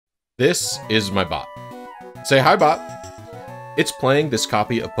This is my bot. Say hi, bot. It's playing this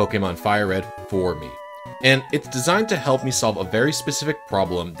copy of Pokémon Fire Red for me, and it's designed to help me solve a very specific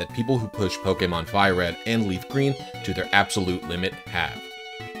problem that people who push Pokémon Fire Red and Leaf Green to their absolute limit have.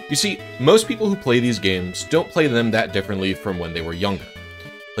 You see, most people who play these games don't play them that differently from when they were younger.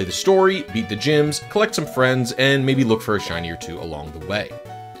 Play the story, beat the gyms, collect some friends, and maybe look for a shiny or two along the way.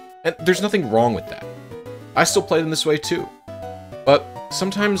 And there's nothing wrong with that. I still play them this way too. But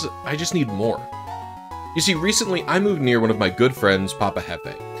sometimes I just need more. You see, recently I moved near one of my good friends, Papa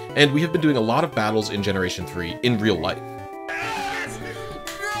Hefe, and we have been doing a lot of battles in Generation 3 in real life.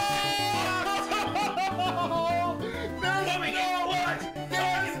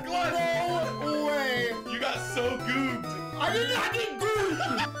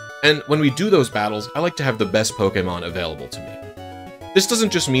 And when we do those battles, I like to have the best Pokemon available to me. This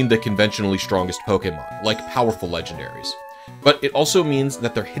doesn't just mean the conventionally strongest Pokemon, like powerful legendaries, but it also means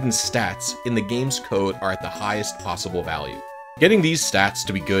that their hidden stats in the game's code are at the highest possible value. Getting these stats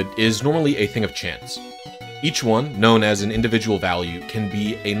to be good is normally a thing of chance. Each one, known as an individual value, can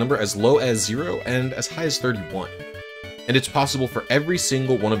be a number as low as 0 and as high as 31. And it's possible for every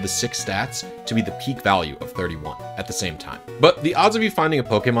single one of the 6 stats to be the peak value of 31 at the same time. But the odds of you finding a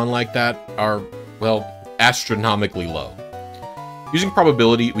Pokemon like that are, well, astronomically low. Using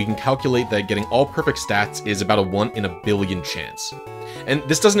probability, we can calculate that getting all perfect stats is about a 1 in a billion chance. And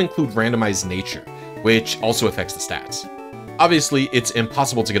this doesn't include randomized nature, which also affects the stats. Obviously, it's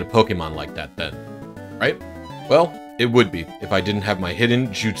impossible to get a Pokemon like that then, right? Well, it would be if I didn't have my hidden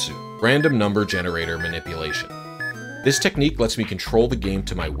jutsu, random number generator manipulation. This technique lets me control the game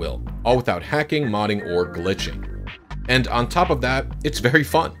to my will, all without hacking, modding, or glitching. And on top of that, it's very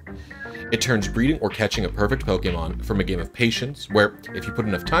fun. It turns breeding or catching a perfect Pokemon from a game of patience, where if you put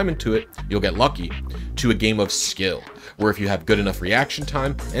enough time into it, you'll get lucky, to a game of skill, where if you have good enough reaction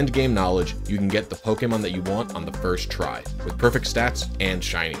time and game knowledge, you can get the Pokemon that you want on the first try, with perfect stats and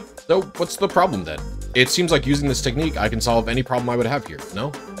shiny. So what's the problem then? It seems like using this technique, I can solve any problem I would have here,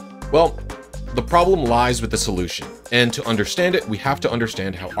 no? Well, the problem lies with the solution, and to understand it, we have to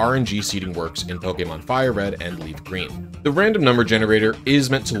understand how RNG seeding works in Pokémon Fire Red and Leaf Green. The random number generator is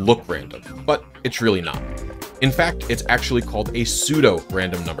meant to look random, but it's really not. In fact, it's actually called a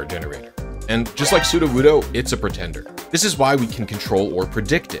pseudo-random number generator. And just like pseudo-wudo, it's a pretender. This is why we can control or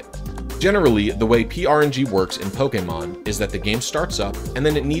predict it. Generally, the way PRNG works in Pokemon is that the game starts up, and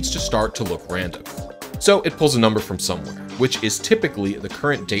then it needs to start to look random. So it pulls a number from somewhere, which is typically the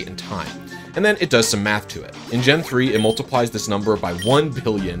current date and time, and then it does some math to it. In Gen 3, it multiplies this number by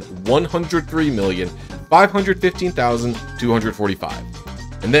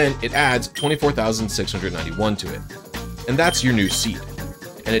 1,103,515,245. And then it adds 24,691 to it. And that's your new seed.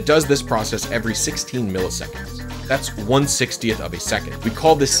 And it does this process every 16 milliseconds. That's 1/60th of a second. We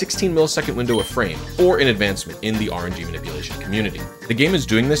call this 16 millisecond window a frame, or an advancement in the RNG manipulation community. The game is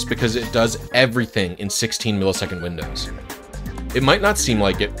doing this because it does everything in 16 millisecond windows. It might not seem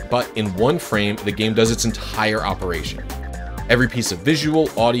like it, but in one frame, the game does its entire operation. Every piece of visual,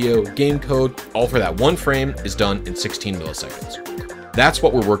 audio, game code, all for that one frame is done in 16 milliseconds. That's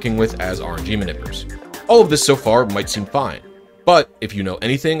what we're working with as RNG manippers. All of this so far might seem fine, but if you know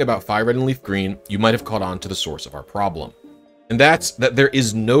anything about Fire Red and Leaf Green, you might have caught on to the source of our problem. And that's that there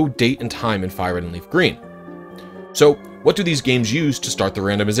is no date and time in Fire Red and Leaf Green. So what do these games use to start the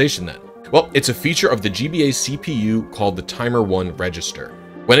randomization then? Well, it's a feature of the GBA's CPU called the Timer 1 register.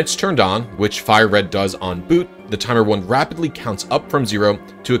 When it's turned on, which Fire Red does on boot, the Timer 1 rapidly counts up from 0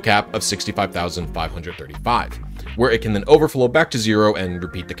 to a cap of 65,535, where it can then overflow back to 0 and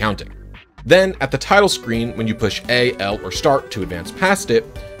repeat the counting. Then, at the title screen, when you push A, L, or Start to advance past it,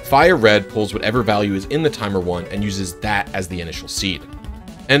 Fire Red pulls whatever value is in the Timer 1 and uses that as the initial seed.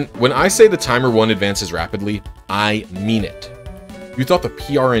 And when I say the Timer 1 advances rapidly, I mean it. You thought the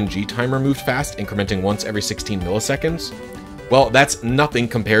PRNG timer moved fast, incrementing once every 16 milliseconds? Well, that's nothing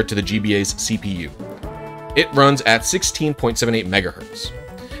compared to the GBA's CPU. It runs at 16.78 megahertz.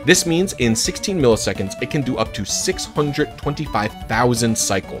 This means in 16 milliseconds, it can do up to 625,000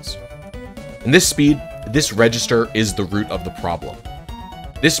 cycles. And this speed, this register is the root of the problem.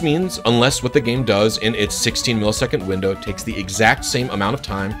 This means, unless what the game does in its 16 millisecond window takes the exact same amount of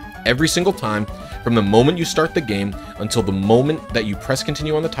time, every single time, from the moment you start the game until the moment that you press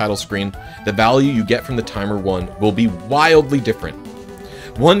continue on the title screen, the value you get from the Timer 1 will be wildly different.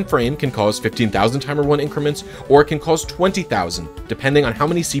 One frame can cause 15,000 Timer 1 increments, or it can cause 20,000, depending on how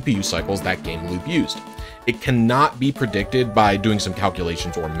many CPU cycles that game loop used. It cannot be predicted by doing some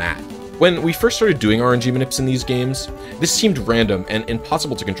calculations or math. When we first started doing RNG manips in these games, this seemed random and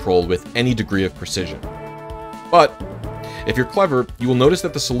impossible to control with any degree of precision. But If you're clever, you will notice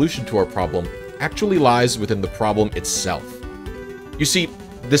that the solution to our problem actually lies within the problem itself. You see,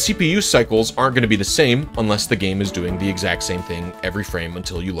 the CPU cycles aren't going to be the same unless the game is doing the exact same thing every frame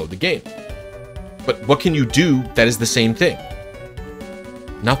until you load the game. But what can you do that is the same thing?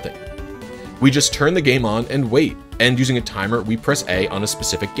 Nothing. We just turn the game on and wait, and using a timer, we press A on a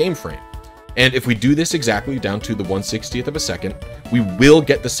specific game frame. And if we do this exactly down to the 1/60th of a second, we will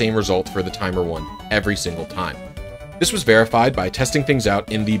get the same result for the timer one every single time. This was verified by testing things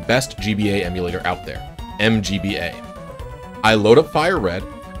out in the best GBA emulator out there, MGBA. I load up Fire Red,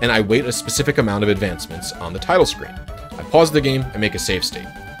 and I wait a specific amount of advancements on the title screen. I pause the game and make a save state.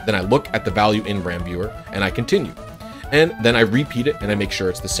 Then I look at the value in RAM Viewer, and I continue. And then I repeat it, and I make sure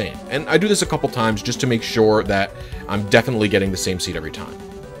it's the same. And I do this a couple times just to make sure that I'm definitely getting the same seed every time.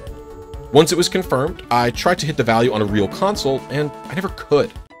 Once it was confirmed, I tried to hit the value on a real console, and I never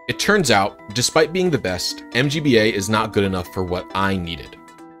could. It turns out, despite being the best, MGBA is not good enough for what I needed.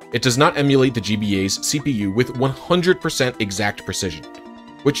 It does not emulate the GBA's CPU with 100% exact precision,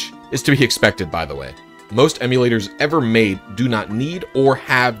 which is to be expected, by the way. Most emulators ever made do not need or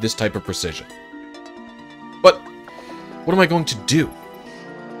have this type of precision. But what am I going to do?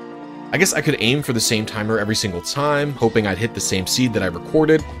 I guess I could aim for the same timer every single time, hoping I'd hit the same seed that I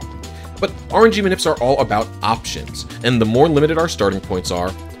recorded. But RNG manips are all about options, and the more limited our starting points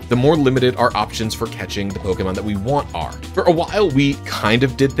are, the more limited our options for catching the Pokemon that we want are. For a while, we kind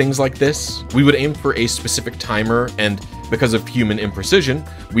of did things like this. We would aim for a specific timer, and because of human imprecision,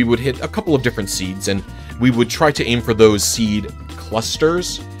 we would hit a couple of different seeds, and we would try to aim for those seed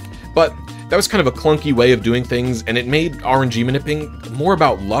clusters. But that was kind of a clunky way of doing things, and it made RNG manipping more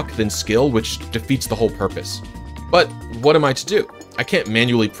about luck than skill, which defeats the whole purpose. But what am I to do? I can't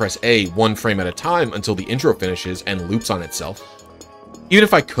manually press A one frame at a time until the intro finishes and loops on itself. Even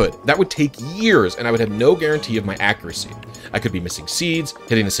if I could, that would take years, and I would have no guarantee of my accuracy. I could be missing seeds,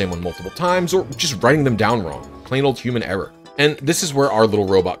 hitting the same one multiple times, or just writing them down wrong. Plain old human error. And this is where our little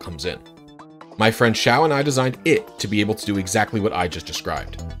robot comes in. My friend Xiao and I designed it to be able to do exactly what I just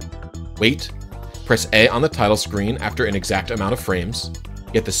described. Wait, press A on the title screen after an exact amount of frames,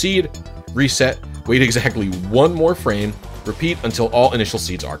 get the seed, reset, wait exactly one more frame, repeat until all initial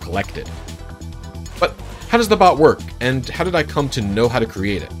seeds are collected. But how does the bot work, and how did I come to know how to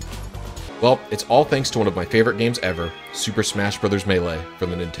create it? Well, it's all thanks to one of my favorite games ever, Super Smash Bros. Melee for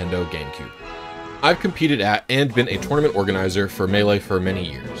the Nintendo GameCube. I've competed at and been a tournament organizer for Melee for many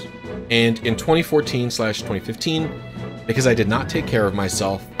years. And in 2014/2015, because I did not take care of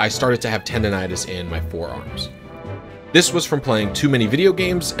myself, I started to have tendonitis in my forearms. This was from playing too many video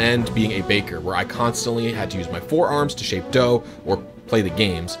games and being a baker, where I constantly had to use my forearms to shape dough or play the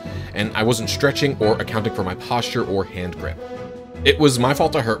games, and I wasn't stretching or accounting for my posture or hand grip. It was my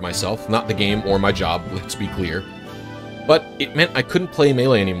fault I hurt myself, not the game or my job, let's be clear. But it meant I couldn't play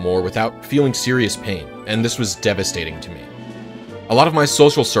Melee anymore without feeling serious pain, and this was devastating to me. A lot of my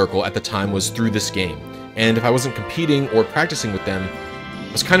social circle at the time was through this game, and if I wasn't competing or practicing with them,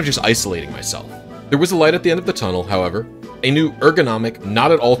 I was kind of just isolating myself. There was a light at the end of the tunnel, however. A new ergonomic,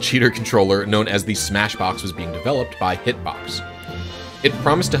 not at all cheater controller known as the Smashbox was being developed by Hitbox. It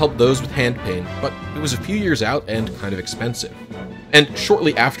promised to help those with hand pain, but it was a few years out and kind of expensive. And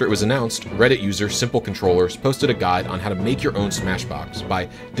shortly after it was announced, Reddit user Simple Controllers posted a guide on how to make your own Smashbox by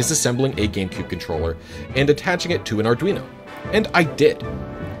disassembling a GameCube controller and attaching it to an Arduino. And I did.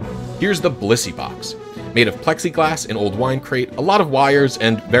 Here's the Blisy box, made of plexiglass, an old wine crate, a lot of wires,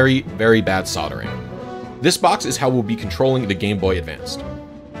 and very, very bad soldering. This box is how we'll be controlling the Game Boy Advanced.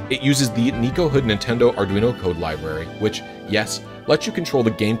 It uses the Nico Hood Nintendo Arduino code library, which, yes, lets you control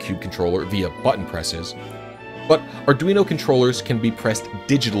the GameCube controller via button presses, but Arduino controllers can be pressed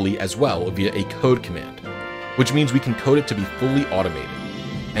digitally as well via a code command, which means we can code it to be fully automated.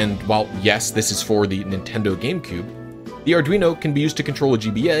 And while, yes, this is for the Nintendo GameCube, the Arduino can be used to control a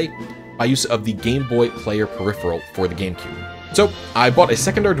GBA by use of the Game Boy Player peripheral for the GameCube. So I bought a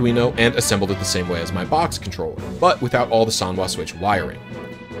second Arduino and assembled it the same way as my box controller, but without all the Sanwa switch wiring.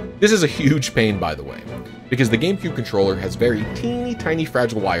 This is a huge pain, by the way, because the GameCube controller has very teeny tiny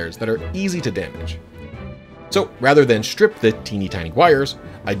fragile wires that are easy to damage. So rather than strip the teeny tiny wires,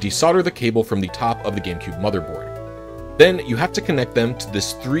 I desolder the cable from the top of the GameCube motherboard. Then you have to connect them to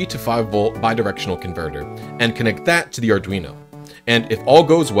this 3 to 5 volt bidirectional converter and connect that to the Arduino. And if all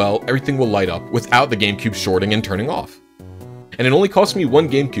goes well, everything will light up without the GameCube shorting and turning off. And it only cost me one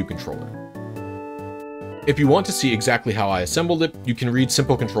GameCube controller. If you want to see exactly how I assembled it, you can read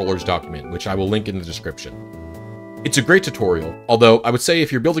Simple Controller's document, which I will link in the description. It's a great tutorial, although I would say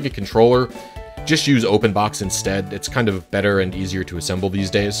if you're building a controller, just use OpenBox instead. It's kind of better and easier to assemble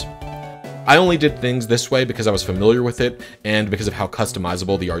these days. I only did things this way because I was familiar with it and because of how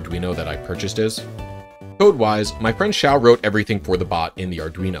customizable the Arduino that I purchased is. Code-wise, my friend Xiao wrote everything for the bot in the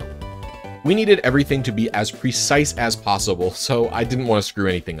Arduino. We needed everything to be as precise as possible, so I didn't want to screw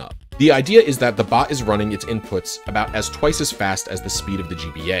anything up. The idea is that the bot is running its inputs about twice as fast as the speed of the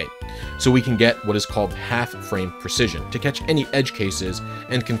GBA, so we can get what is called half-frame precision to catch any edge cases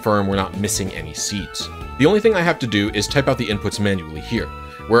and confirm we're not missing any seeds. The only thing I have to do is type out the inputs manually here,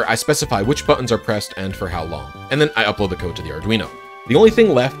 where I specify which buttons are pressed and for how long, and then I upload the code to the Arduino. The only thing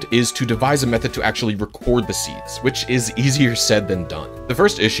left is to devise a method to actually record the seeds, which is easier said than done. The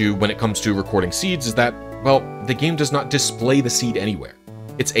first issue when it comes to recording seeds is that, well, the game does not display the seed anywhere.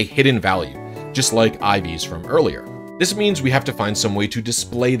 It's a hidden value, just like Ivy's from earlier. This means we have to find some way to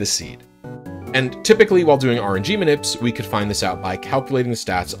display the seed. And typically while doing RNG manips, we could find this out by calculating the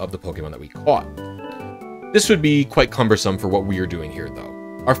stats of the Pokemon that we caught. This would be quite cumbersome for what we are doing here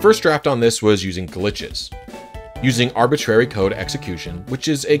though. Our first draft on this was using glitches. Using arbitrary code execution, which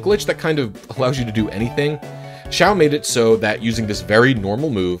is a glitch that kind of allows you to do anything, Xiao made it so that using this very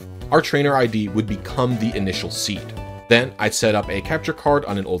normal move, our trainer ID would become the initial seed. Then I'd set up a capture card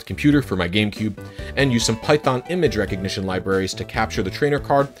on an old computer for my GameCube and use some Python image recognition libraries to capture the trainer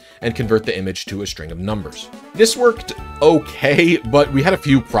card and convert the image to a string of numbers. This worked okay, but we had a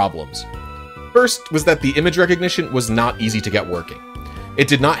few problems. First was that the image recognition was not easy to get working. It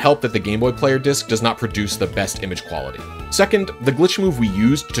did not help that the Game Boy Player disc does not produce the best image quality. Second, the glitch move we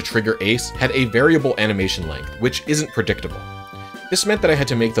used to trigger Ace had a variable animation length, which isn't predictable. This meant that I had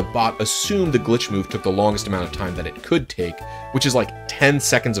to make the bot assume the glitch move took the longest amount of time that it could take, which is like 10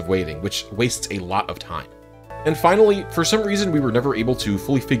 seconds of waiting, which wastes a lot of time. And finally, for some reason we were never able to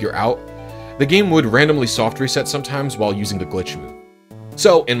fully figure out, the game would randomly soft reset sometimes while using the glitch move.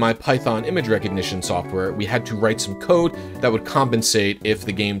 So in my Python image recognition software, we had to write some code that would compensate if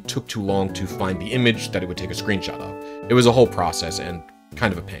the game took too long to find the image that it would take a screenshot of. It was a whole process and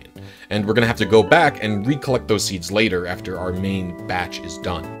kind of a pain. And we're going to have to go back and recollect those seeds later after our main batch is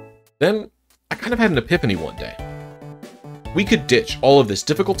done. Then I kind of had an epiphany one day. We could ditch all of this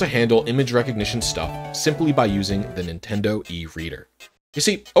difficult to handle image recognition stuff simply by using the Nintendo e-reader. You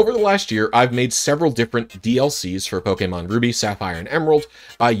see, over the last year, I've made several different DLCs for Pokemon Ruby, Sapphire, and Emerald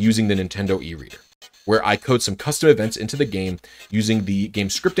by using the Nintendo e-reader, where I code some custom events into the game using the game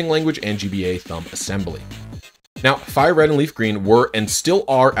scripting language and GBA thumb assembly. Now, Fire Red and Leaf Green were and still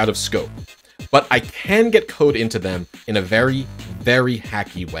are out of scope, but I can get code into them in a very, very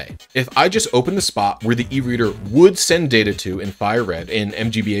hacky way. If I just open the spot where the e-reader would send data to in Fire Red in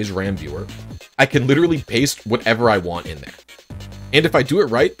MGBA's RAM viewer, I can literally paste whatever I want in there. And if I do it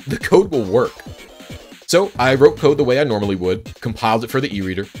right, the code will work. So I wrote code the way I normally would, compiled it for the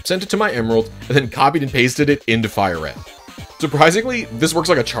e-reader, sent it to my Emerald, and then copied and pasted it into Fire Red. Surprisingly, this works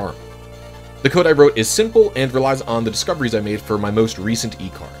like a charm. The code I wrote is simple and relies on the discoveries I made for my most recent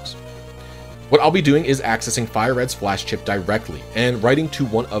e-cards. What I'll be doing is accessing Fire Red's flash chip directly and writing to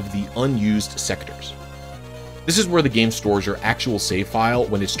one of the unused sectors. This is where the game stores your actual save file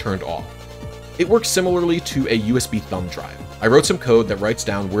when it's turned off. It works similarly to a USB thumb drive. I wrote some code that writes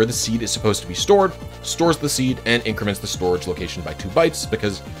down where the seed is supposed to be stored, stores the seed, and increments the storage location by 2 bytes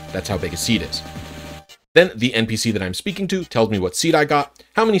because that's how big a seed is. Then the NPC that I'm speaking to tells me what seed I got,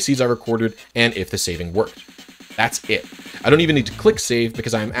 how many seeds I recorded, and if the saving worked. That's it. I don't even need to click save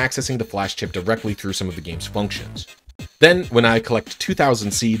because I am accessing the flash chip directly through some of the game's functions. Then, when I collect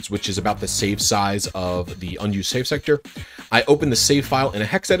 2,000 seeds, which is about the save size of the unused save sector, I open the save file in a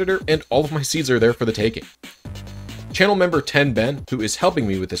hex editor, and all of my seeds are there for the taking. Channel member 10Ben, who is helping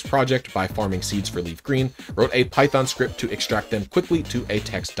me with this project by farming seeds for Leaf Green, wrote a Python script to extract them quickly to a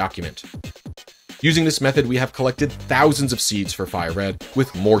text document. Using this method, we have collected thousands of seeds for Fire Red,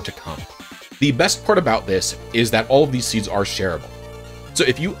 with more to come. The best part about this is that all of these seeds are shareable. So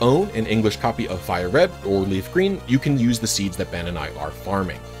if you own an English copy of Fire Red or Leaf Green, you can use the seeds that Ben and I are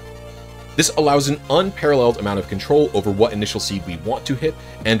farming. This allows an unparalleled amount of control over what initial seed we want to hit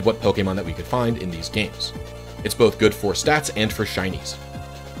and what Pokemon that we could find in these games. It's both good for stats and for shinies.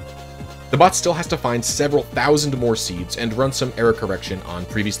 The bot still has to find several thousand more seeds and run some error correction on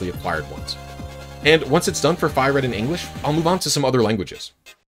previously acquired ones. And once it's done for Fire Red in English, I'll move on to some other languages.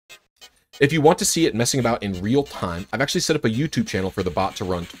 If you want to see it messing about in real time, I've actually set up a YouTube channel for the bot to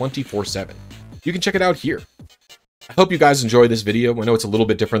run 24/7. You can check it out here. I hope you guys enjoy this video. I know it's a little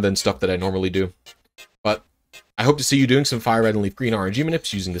bit different than stuff that I normally do, but I hope to see you doing some Fire Red and Leaf Green RNG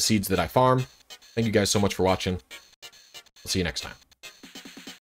manips using the seeds that I farm. Thank you guys so much for watching. I'll see you next time.